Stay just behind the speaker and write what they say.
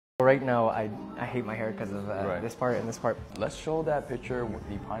Right now, I hate my hair because of this part and this part. Let's show that picture with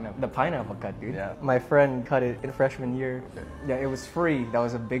the pineapple. The pineapple cut, dude. Yeah. My friend cut it in freshman year. Okay. Yeah, it was free. That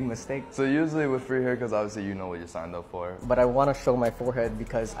was a big mistake. So usually with free hair, because obviously you know what you signed up for. But I want to show my forehead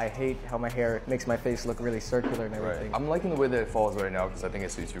because I hate how my hair makes my face look really circular and everything. Right. I'm liking the way that it falls right now because I think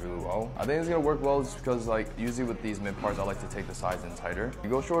it suits you really well. I think it's going to work well just because like usually with these mid parts, I like to take the sides in tighter. You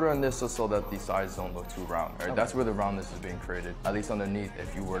go shorter on this just so that the sides don't look too round. Right? Okay. That's where the roundness is being created. At least underneath,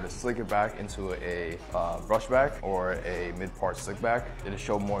 if you were to slick it back into a brush back or a mid-part slick back, it'll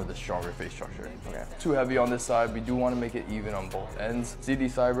show more of the stronger face structure. Okay. Too heavy on this side, we do want to make it even on both ends. See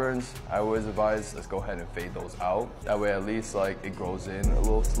these sideburns? I always advise, let's go ahead and fade those out. That way at least like it grows in a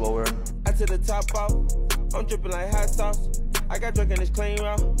little slower. I took the top off, I'm dripping like hot sauce. I got drunk in this clean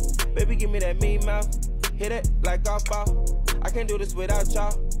route. Baby, give me that mean mouth. Hit it like golf ball. I can't do this without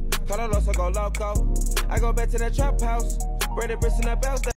y'all. Call a loss, I go loco. I go back to that trap house. Braided wrists and that belt.